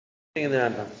in the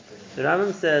Rambam. The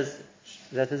Rambam says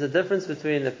that there's a difference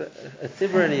between a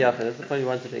tzibur and a yachid. That's the point we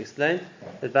wanted to explain.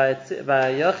 That by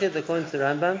a yachid, according to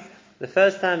Rambam, the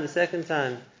first time, the second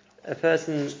time, a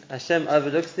person, Hashem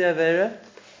overlooks the avera,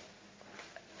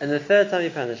 and the third time he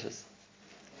punishes.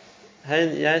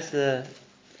 And the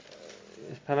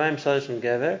Rambam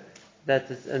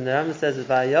says that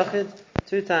by a yachid,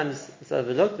 2 times it's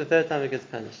overlooked, the third time it gets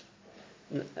punished.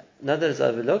 Not that it's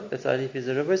overlooked, that's only if he's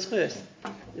a Rubai Schuyas.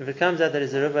 If it comes out that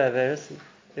he's a Rubai Averis,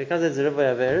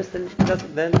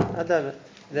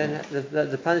 then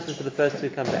the punishment for the first 2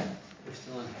 come back. We're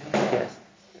still on here? Yes,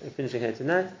 we're finishing here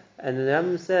tonight. And the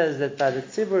Rambam says that by the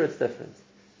Tzibur it's different.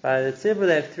 By the Tzibur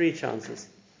they have 3 chances.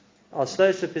 Al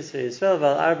Shlosha Pisrei Yisrael,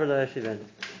 Val Arba Lo Yashivenu.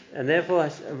 And therefore,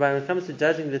 when it comes to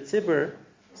judging the Tzibur,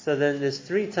 so then there's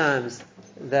 3 times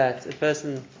that a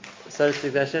person, so to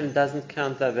speak, Hashem doesn't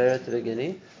count the Avera at the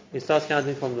beginning. He starts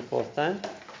counting from the 4th time.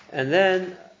 And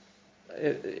then,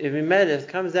 if we made it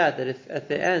comes out that if at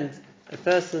the end, a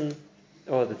person,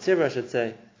 or the Tzibur I should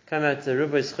say, come out to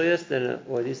Rubai Schuyas, then,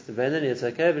 or at least the Benani, it's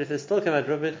okay. But if they still come out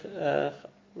Rubai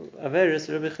Averis,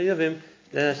 Rubai Chiyuvim,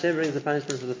 then Hashem brings the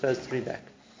punishment for the first 3 back.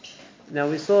 Now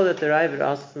we saw that the Ravid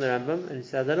asks in the Rambam, and he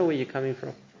said, I don't know where you're coming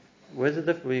from. Where's the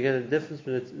difference? Where you get a difference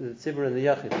between the Tzibur and the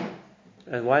Yachid?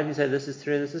 And why do you say this is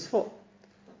 3 and this is 4?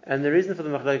 And the reason for the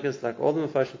machlokes, like all the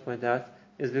Mepharshim point out,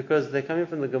 is because they're coming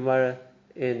from the Gemara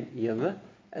in Yoma,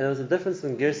 and there was a difference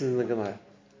in Gerses in the Gemara.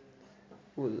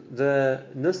 The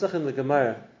Nusach in the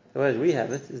Gemara, the way we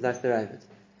have it, is like the Ravid.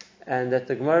 And that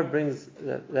the Gemara brings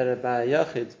that by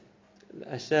Yachid,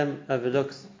 Hashem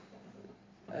overlooks,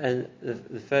 and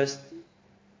the first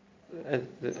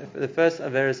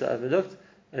Averis are overlooked,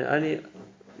 and only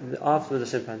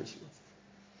afterwards Hashem punishment.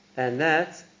 And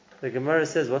that, the Gemara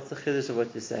says, what's the chiddush of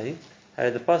what you're saying?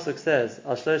 The pasuk says,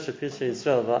 Al Shlosha Pisrei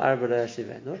Yisrael Val Arba Lo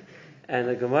Yashivenu, and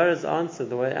the Gemara's answer,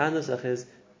 the way our nusach is,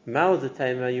 Ma'u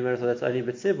D'Taima, you might have thought that's only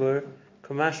by Tzibur,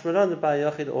 Kumash Malan by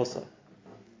Yachid also.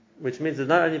 Which means that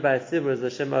not only by Tzibur is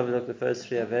Hashem overlooked the first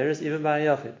 3 Averis, even by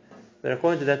Yachid. But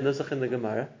according to that nusach in the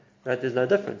Gemara, right, there's no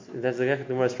difference. And that's exactly what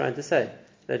the Gemara is trying to say.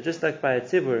 That just like by a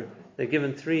Tzibur, they're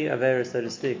given 3 Averis, so to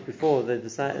speak, before they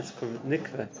decide it's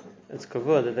nikveh, it's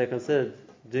kavod, that they're considered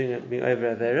being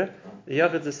over Avera, the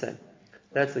Yachid is the same.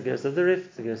 That's the Gerus of the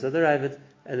Rif, the Gerus of the Ravid,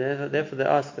 and therefore they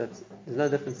ask that there's no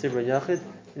difference Tzibur and Yachid.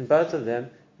 In both of them,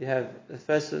 you have the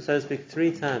first, so to speak,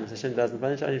 3 times Hashem doesn't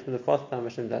punish, only from the 4th time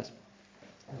Hashem does.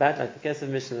 But like the case of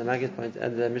Mishnah, the Maggid point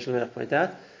and the Mishnah Melech point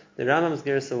out, the Rambam's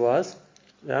Gerus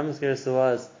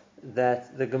was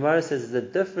that the Gemara says there's a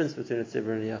difference between a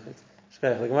Tzibur and a Yachid.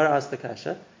 The Gemara asked the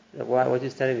Kasha, what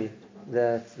he's telling me,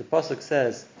 that the pasuk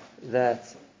says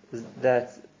that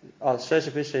Al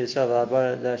Shlosha Pisrei Yisrael Val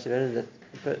Arba Lo Yashivenu,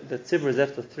 that the Tzibur is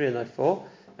after 3 and not 4,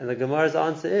 and the Gemara's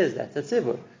answer is that's a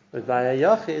Tzibur. But by a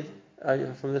Yachid,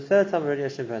 from the 3rd time already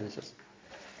Hashem punishes.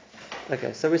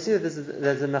 Okay, so we see that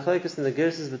there's a machlokes in the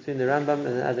Gerses between the Rambam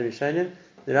and the other Rishonim.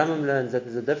 The Rambam learns that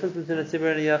there's a difference between a Tzibur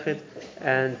and a Yachid,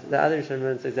 and the other Rishonim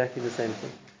learns exactly the same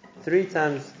thing. 3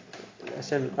 times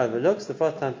Hashem overlooks, the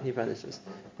 4th time He punishes.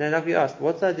 Now, like we asked,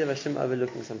 what's the idea of Hashem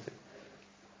overlooking something?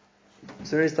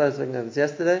 So we started talking about this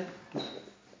yesterday.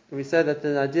 We said that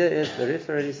the idea is, the Rif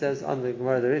already says, on the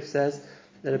Gemara, the Rif says,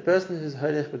 that a person who's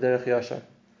holich b'derech yashar,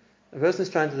 a person is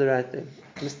trying to do the right thing.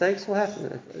 Mistakes will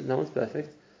happen, no one's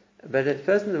perfect. But if a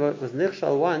person was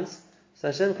nichshal once, so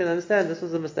Hashem can understand this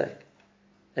was a mistake.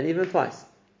 And even twice.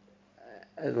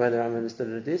 Whether I'm understood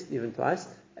it at least, even twice.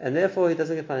 And therefore he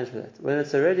doesn't get punished for that. When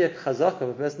it's already a chazak of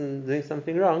a person doing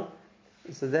something wrong,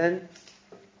 so then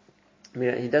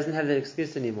he doesn't have that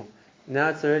excuse anymore. Now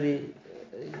it's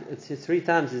 3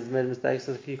 times he's made a mistake,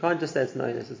 so you can't just say it's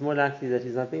noinus. It's more likely that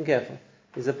he's not being careful.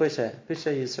 He's a Pishrei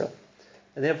Yisrael.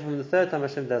 And therefore from the 3rd time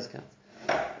Hashem does count.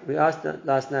 We asked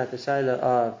last night the Shaila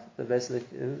of the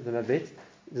Mabit.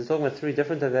 They're talking about 3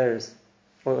 different Averas,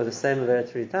 or the same Avera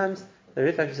 3 times. The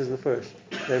Rif actually says the first.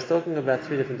 They're talking about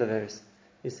 3 different Averas.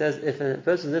 He says if a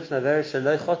person lives in Avera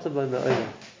Shaloi Chotab Me'olim,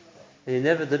 and he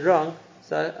never did wrong,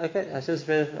 so okay, Hashem's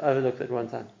overlooked it 1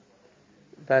 time.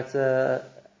 But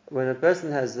when a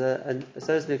person has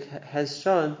has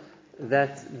shown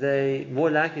that they're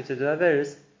more likely to do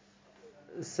Averis,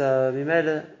 so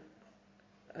Mimele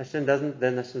Hashem doesn't,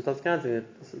 then Hashem starts counting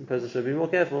it. The person should be more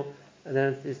careful, and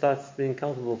then he starts being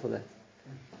culpable for that.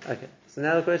 Okay, so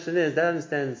now the question is,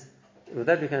 with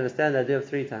that we can understand the idea of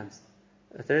 3 times.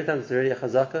 3 times is already a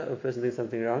chazaka of a person doing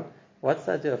something wrong. What's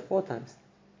the idea of 4 times?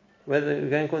 Whether we're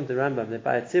going according to the Rambam, that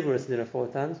by a Tzibur it's 4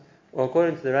 times, or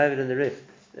according to the Ravid and the Rif,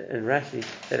 and Rashi,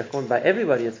 that according by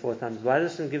everybody it's 4 times. Why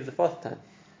doesn't it give the 4th time?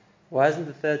 Why isn't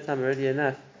the 3rd time already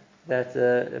enough that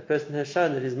a person has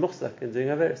shown that he's muhsak in doing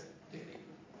Averis?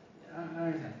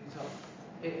 understand. So,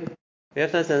 we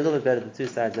have to understand a little bit better the two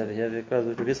sides over here, because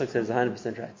what Rabbi Yitzchak says is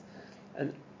 100% right.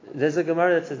 And there's a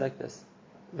Gemara that says like this.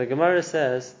 The Gemara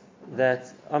says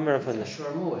that Amar of it's a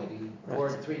shormua. You pour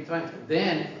it 3 times.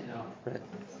 Then, right.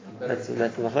 That's the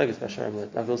machlokes by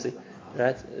shormua. Like we'll see.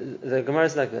 Right? The Gemara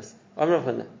is like this. Amar of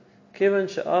Hana. Kivan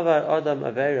she'avar adam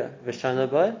avera v'shana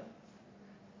boy,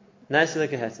 nice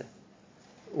like a heter.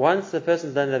 Once the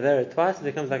person's done an avera twice, it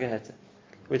becomes like a heter.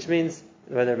 Which means,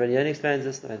 whether Rabbi Yoni explains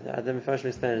this, whether Adam Mefashim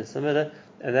explains it similar,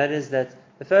 and that is that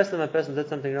the first time a person did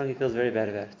something wrong, he feels very bad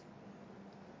about it.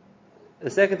 The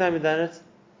second time he done it,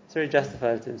 it's very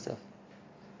justified to himself.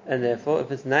 And therefore,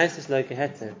 if it's nice like a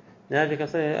heter, now it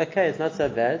becomes something, okay, it's not so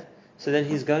bad, so then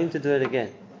he's going to do it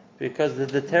again. Because the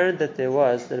deterrent that there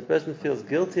was, that a person feels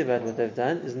guilty about what they've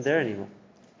done, isn't there anymore.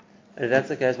 And if that's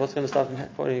the case, what's going to stop him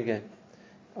falling again?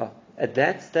 At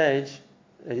that stage,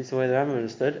 at least the way the Rambam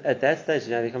understood, at that stage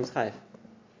he now becomes chayv.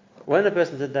 When a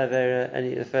person did the avera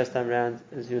and the first time round,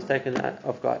 he was taken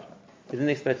off guard. He didn't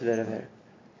expect to do that avera,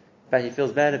 but he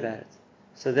feels bad about it.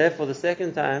 So therefore, the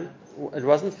second time, it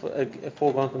wasn't a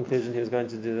foregone conclusion he was going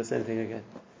to do the same thing again.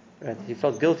 Right? He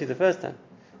felt guilty the first time.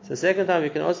 So the second time, we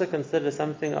can also consider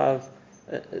something of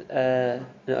an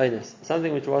onus,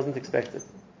 something which wasn't expected.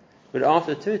 But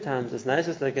after 2 times, it's nice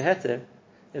like a heter.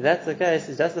 If that's the case,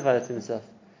 he's justified it to himself.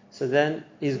 So then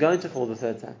he's going to fall the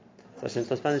 3rd time. So Hashem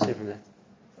starts punishing from that.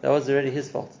 That was already his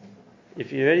fault.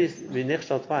 If you already been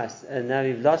nichshal twice, and now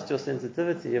you've lost your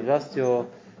sensitivity, you've lost your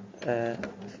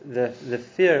the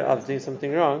fear of doing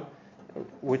something wrong,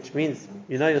 which means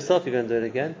you know yourself you're going to do it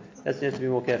again. That's when you have to be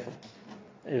more careful.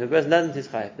 And if a person doesn't, he's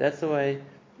chayav. That's the way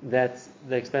that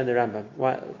they explain the Rambam.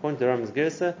 According to the Rambam's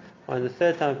Girsa, on the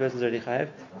 3rd time a person is already chayav.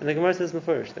 And the Gemara says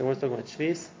Mefurish. The Gemara is talking about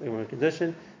shvis, the Gemara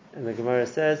condition, and the Gemara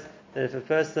says that if a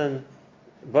person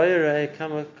boyerei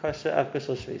kama kasha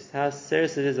avkashal shvis, how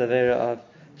serious it is avera of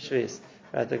shvis.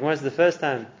 Right? The Gemara says the first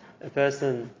time a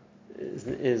person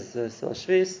is still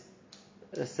shvis,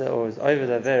 or is over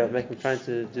the avera of trying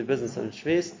to do business on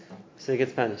shvis, so he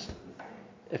gets punished.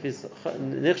 If he's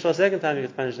nichshal 2nd time, he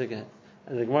gets punished again.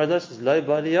 And the Gemara does is lo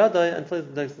bali yadai until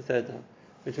it does the 3rd time,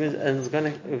 which means, and it's going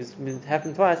to, if it's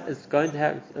happened twice, it's going to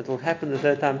happen. It will happen the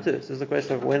 3rd time too. So it's a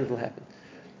question of when it will happen.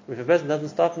 If a person doesn't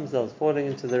stop themselves falling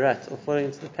into the rut or falling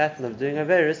into the pattern of doing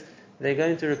averis, they're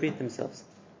going to repeat themselves.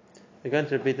 They're going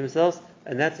to repeat themselves,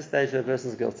 and that's the stage where a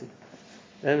person's guilty.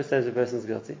 That's the stage where a person's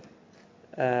guilty.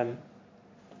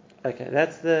 Okay,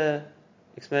 that's the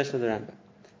explanation of the Rambam.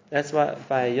 That's why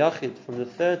by a yachid, from the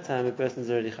 3rd time, a person's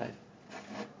already chayv.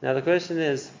 Now the question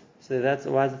is, so that's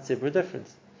why is the tzibur different?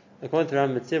 According to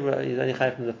Rambam, tzibur is only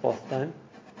chayv from the 4th time.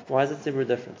 Why is the tzibur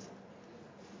different?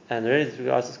 And already we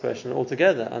asked this question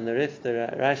altogether on the Rif, the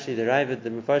Rashi, the Ravid, the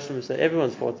Mefashim, so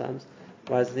everyone's 4 times.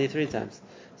 Why does it need 3 times?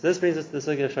 So this brings us to the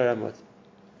Sugya of Shor Amud.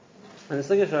 And the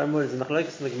Sugya of Shor Amud is the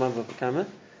machlokes in the Gemara of Kama,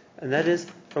 and that is,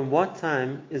 from what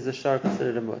time is the Shor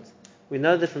considered a Mud? We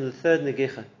know that from the 3rd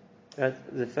Negicha. Right?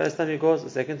 The first time he goes, the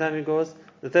second time he goes,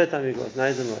 the 3rd time he goes. Now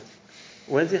he's a Mud.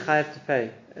 When's he chayav to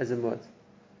pay as a Mud?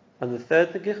 On the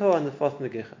 3rd Negicha or on the 4th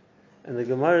Negicha? And the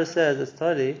Gemara says, as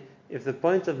Tali, if the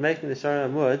point of making the shor a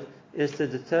mud is to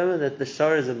determine that the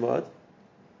shor is a mud,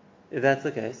 if that's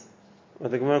the case,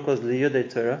 what the Gemara calls liyudei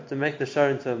Torah, to make the shor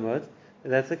into a mud, if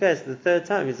that's the case, the 3rd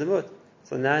time he's a mud.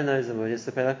 So now he knows a mud, he has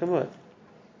to pay like a mud.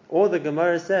 Or the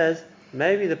Gemara says,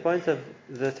 maybe the point of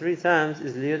the 3 times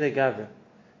is liyudei Gavra,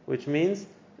 which means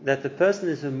that the person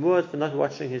is a mud for not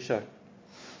watching his shor.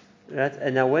 Right?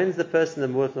 And now when's the person a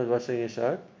mud for not watching his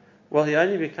shor? Well, he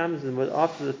only becomes a mud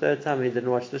after the 3rd time he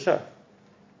didn't watch the shor.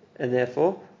 And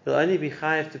therefore, he'll only be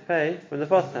chayav to pay from the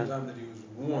 4th time. That he was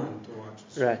warned to watch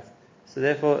the show. Right. So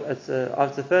therefore, it's,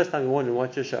 after the first time he warned him,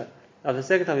 watch your show. After the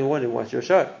second time he warned him, watch your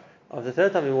show. After the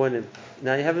 3rd time he warned him,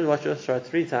 now you haven't watched your show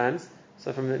 3 times,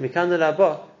 so from Mikanda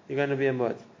Labo, you're going to be a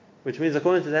mud. Which means,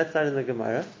 according to that side in the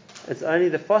Gemara, it's only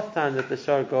the 4th time that the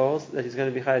show goes that he's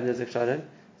going to be chayav nezek shalem.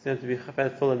 He's going to be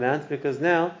chayav full amount, because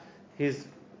now he's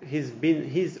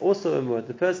also a mud.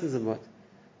 The person's a mud.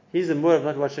 He's a mud of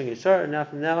not watching his shor, and now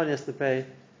from now on he has to pay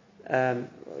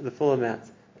the full amount,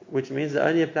 which means it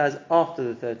only applies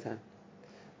after the 3rd time.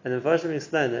 And the Mefashim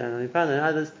explained it, and we found in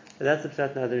others that that's the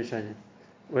pshat in other Rishonim.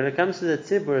 When it comes to the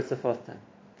tzibur, it's the 4th time.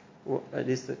 At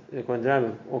least according to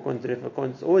Rambam, or according to Rif,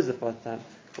 it's always the 4th time.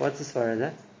 What's the svara in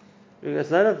that? Because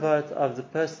it's not a vote of the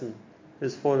person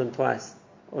who's fallen twice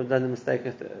or done a mistake.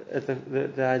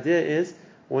 The idea is,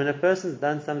 when a person's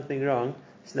done something wrong,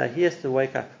 so now he has to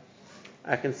wake up.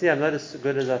 I can see I'm not as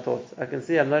good as I thought. I can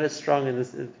see I'm not as strong in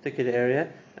this particular area,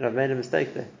 and I've made a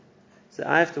mistake there. So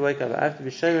I have to wake up. I have to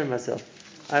be shaming myself.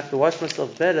 I have to watch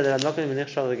myself better that I'm not going to be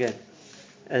nichshal again.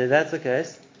 And if that's the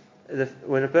case,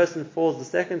 when a person falls the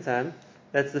second time,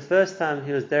 that's the first time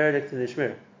he was derelict in the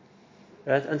Shmir.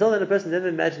 Right? Until then, a person never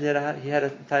imagined he had a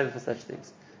taiva for such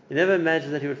things. He never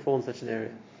imagined that he would fall in such an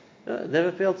area. No, it never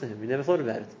appealed to him. He never thought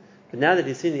about it. But now that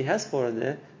he's seen he has fallen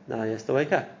there, now he has to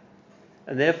wake up.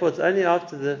 And therefore, it's only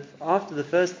after the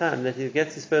first time that he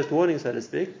gets his first warning, so to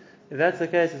speak. If that's the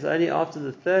case, it's only after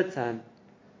the third time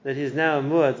that he's now a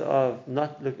muad of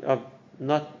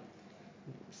not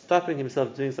stopping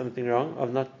himself doing something wrong,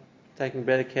 of not taking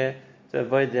better care to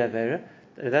avoid the avera.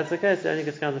 If that's the case, it only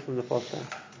gets counted from the fourth time.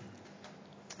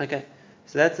 Okay,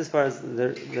 so that's as far as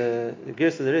the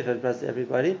gears of the Rif applies to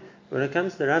everybody. When it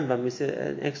comes to the Rambam, we see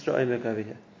an extra omek over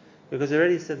here, because we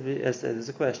already said there's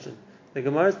a question. The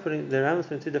Rambam is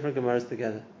putting two different Gemaras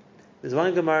together. There's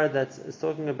one Gemara that's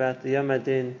talking about the Yom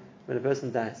Adin when a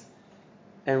person dies,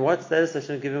 and what status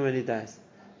Hashem give him when he dies,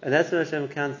 and that's when Hashem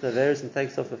counts the Averos and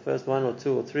takes off the first one or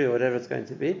two or three or whatever it's going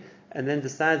to be, and then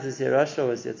decides is he a Rasha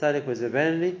or is he a Tzaddik or is he a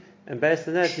Benoni, and based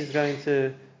on that he's going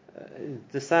to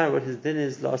decide what his din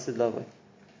is lasted lovely,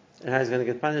 and how he's going to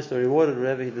get punished or rewarded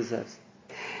whatever he deserves.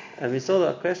 And we saw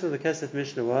the question of the Kesef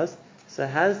Mishnah was, so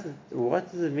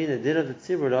what does it mean a din of the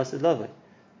tzibur lasted lovely?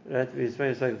 Right? We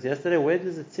spoke yesterday. Where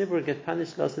does the tzibur get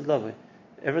punished lasted lovely?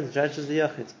 Everyone's judged as the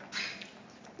yachid.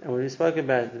 And when we spoke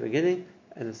about it at the beginning,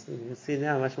 and you can see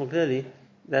now much more clearly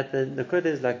that the Qur'an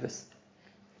is like this: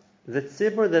 the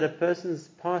tzibur that a person's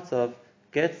part of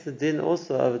gets the din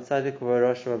also of a tzaddik or a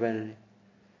rosh or a benoni.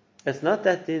 It's not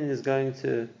that din is going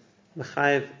to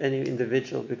mechayev any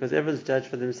individual because everyone's judged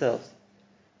for themselves,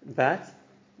 but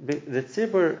the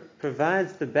tzibur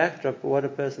provides the backdrop for what a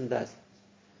person does,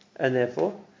 and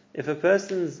therefore, if a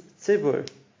person's tzibur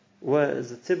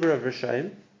was a tzibur of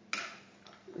Rishaim,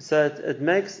 so it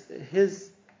makes his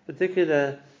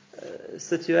particular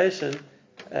situation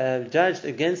judged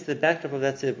against the backdrop of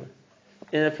that tzibur.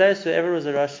 In a place where everyone was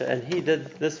a Rasha and he did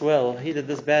this well, he did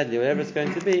this badly, whatever it's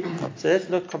going to be, so let's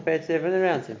look compared to everyone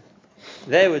around him.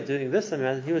 They were doing this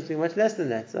amount, he was doing much less than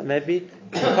that. So maybe,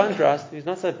 in contrast, he's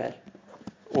not so bad.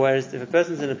 Whereas if a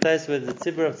person's in a place where there's a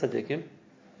tzibur of tzaddikim,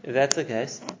 if that's the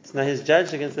case, so now he's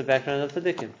judged against the background of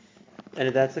tzaddikim. And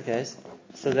if that's the case,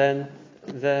 so then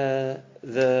the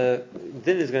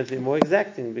din is going to be more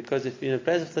exacting, because if you're in a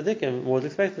place of tzaddikim, more is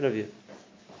expected of you.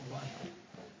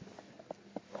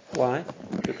 Why?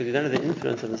 Because you don't have the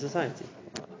influence of the society.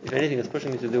 If anything, it's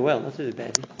pushing you to do well, not to do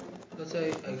badly. Let's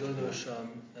say I go to a sham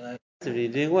and you're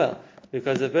doing well.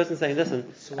 Because the person saying,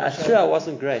 listen, sure I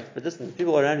wasn't great, but listen,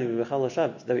 people around me were Chal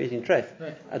Shabbos, they were eating treif.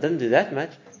 Right. I didn't do that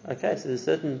much. Okay, so there's a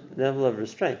certain level of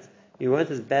restraint. You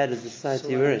weren't as bad as the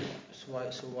society you were in.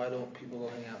 So why don't people go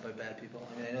hang out by bad people?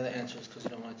 I mean, I know the answer is because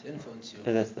you don't want it to influence you.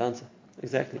 And that's the answer.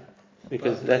 Exactly.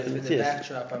 Because but that's the in the material.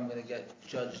 backdrop, I'm going to get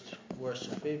judged worse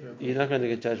or favorably. You're not going to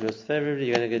get judged worse favorably,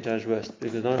 you're going to get judged worse,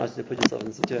 because no one asked you to put yourself in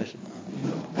the situation.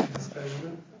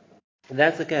 If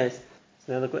that's the case,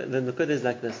 so now then the Qud is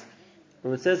like this.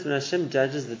 When it says when Hashem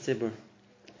judges the tzibur,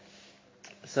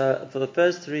 so for the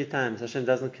first 3 times Hashem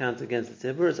doesn't count against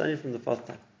the tzibur, it's only from the 4th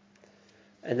time.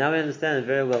 And now we understand it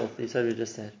very well, the Yisod we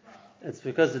just said. It's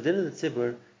because the din of the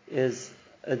tzibur is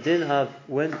a din of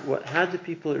how do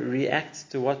people react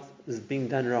to what is being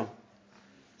done wrong.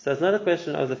 So it's not a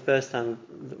question of the first time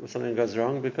something goes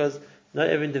wrong, because not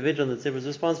every individual in the tzibur is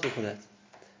responsible for that.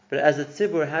 But as a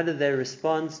tzibur, how do they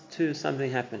respond to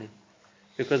something happening?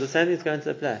 Because the same thing is going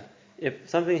to apply. If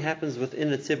something happens within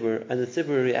the tzibur and the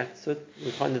tzibur reacts to it, we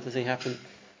find that the thing happened,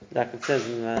 like it says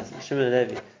in Shimon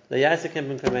Levi,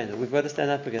 we've got to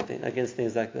stand up against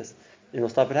things like this, and we'll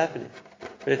stop it happening.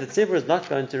 But if the tzibur is not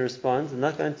going to respond and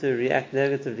not going to react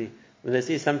negatively when they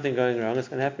see something going wrong, it's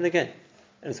going to happen again.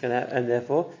 And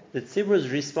therefore, the tzibur is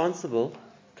responsible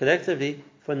collectively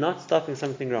for not stopping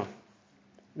something wrong.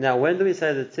 Now, when do we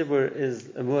say that tzibur is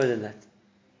more than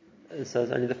that? So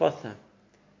it's only the 4th time.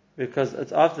 Because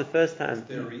it's after the first time.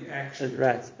 Their reaction.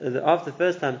 Right. After the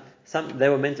first time, they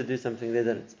were meant to do something, they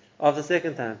didn't. After the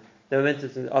second time, they were meant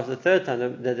to. After the third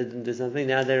time, they didn't do something,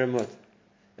 now they're remote.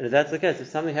 And if that's the case, if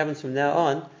something happens from now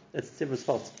on, it's the tzibbur's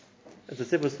fault. It's the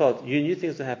tzibbur's fault. You knew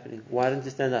things were happening. Why didn't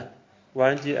you stand up?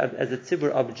 Why didn't you, as a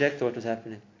tzibur, object to what was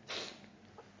happening?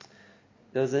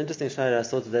 There was an interesting shayla I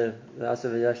saw today, the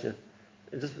Asaf Yashiv.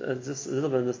 Just a little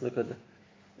bit on this Nukudah.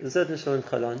 There's a certain shul in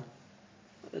Chalon.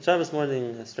 Shabbos morning,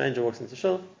 a stranger walks into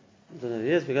shul. I don't know who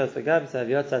he is. We go to the guy. We say, "Have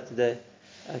you outside today?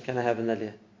 Can I have an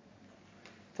aliyah?"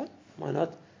 Fine, why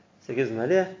not? So he gives him an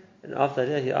aliyah, and after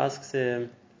aliyah he asks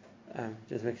him,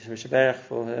 "Just make a mishaberach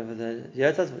for whoever the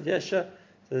yotzat." Yeah, sure.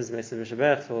 So this makes a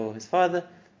mishaberach for his father,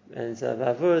 and it's a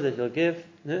vavur that he'll give.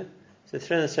 No? So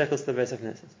 300 shekels to the Beis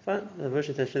HaKnesses. Fine. The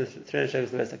version says 300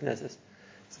 shekels to the Beis HaKnesses.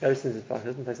 This guy recently did park,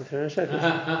 doesn't take some 300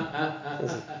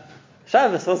 shekels.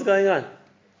 Shabbos, what's going on?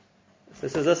 So he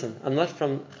says, listen, I'm not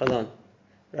from Chalon,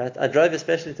 right? I drove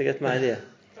especially to get my idea.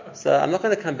 So I'm not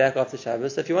going to come back after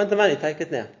Shabbos. So if you want the money, take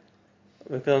it now.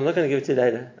 Because I'm not going to give it to you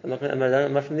later. I'm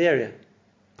not from the area.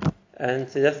 And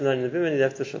so you have to know in the Bim and you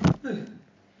have to shul.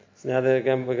 So now the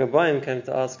Gabayim came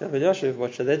to ask Rabbi Yoshev,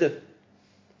 what should they do?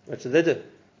 What should they do?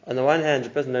 On the one hand, the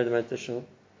person married the man to shul.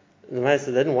 And the man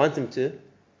said they didn't want him to,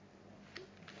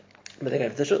 but they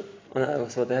gave it to shul.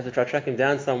 So they have to try to track him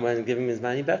down somewhere and give him his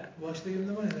money back. Why should they give him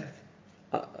the money back?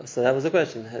 So that was the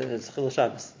question. It's Chilul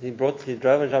Shabbos. He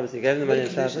drove on Shabbos. He gave them the money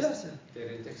on Shabbos. They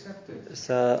didn't accept it.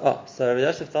 So Rabbi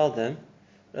Yoshev told them.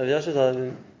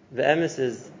 The emes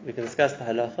is we can discuss the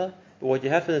halacha, but what you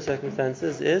have in the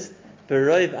circumstances is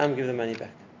beroiv am give the money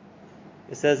back.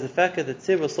 It says the fact that the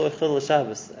tzibur saw Chilul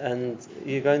Shabbos and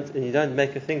you don't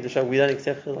make a thing to show we don't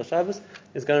accept Chilul Shabbos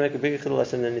is going to make a bigger Chilul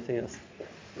Hashem than anything else.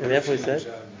 And therefore he said,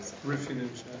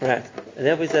 right. And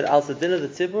therefore he said, also dinner the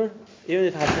tzibur, even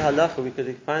if halacha we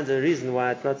could find a reason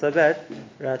why it's not so bad,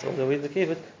 right? Although we keep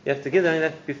it, you have to give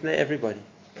them bifnei everybody.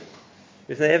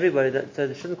 Bifnei everybody, so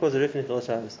it shouldn't cause a rif in Chilul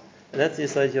Shabbos. And that's the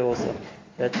aside here also.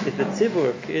 That if the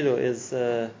tzibur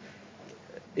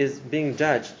is being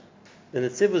judged, then the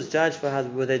tzibur is judged for how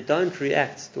they don't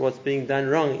react to what's being done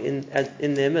wrong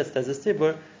in their midst as a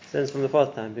tzibur. Since from the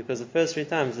fourth time, because the first 3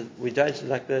 times we judge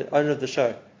like the owner of the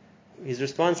show, he's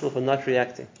responsible for not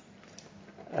reacting.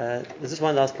 There's just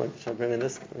one last point which I'll bring in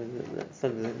this. It's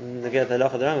not negate the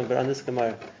halacha of the Rambam, but on this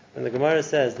Gemara, when the Gemara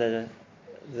says that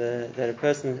a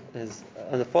person is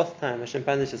on the 4th time Hashem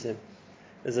punishes him,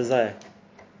 there's a zayah,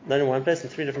 not in one place, in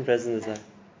 3 different places in the zayah.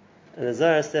 And the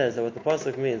zayah says that what the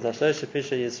pasuk means, the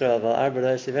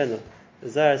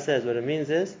zayah says what it means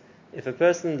is, if a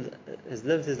person has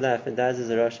lived his life and dies as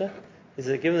a Rasha, he's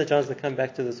given the chance to come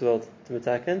back to this world, to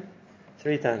Mutakan,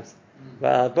 3 times.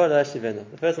 The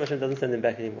first time Hashem doesn't send him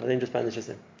back anymore, then he just punishes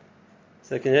him.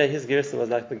 So his girsa was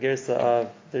like the girsa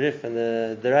of the Rif and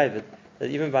the Ravid, that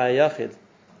even by a Yachid,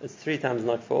 it's 3 times,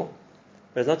 not 4.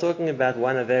 But it's not talking about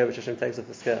one Aver which Hashem takes off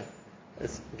the scale.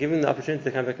 It's giving the opportunity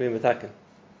to come back and be Mutakan.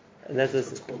 And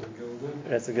that's called a Gilgul.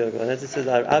 That's a Gilgul. And that's it says,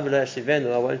 I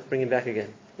won't bring him back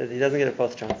again. That he doesn't get a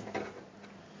 4th chance.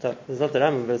 So it's not the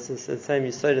Rambam, but it's the same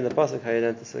you said in the pasuk how you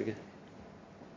learned the sugya.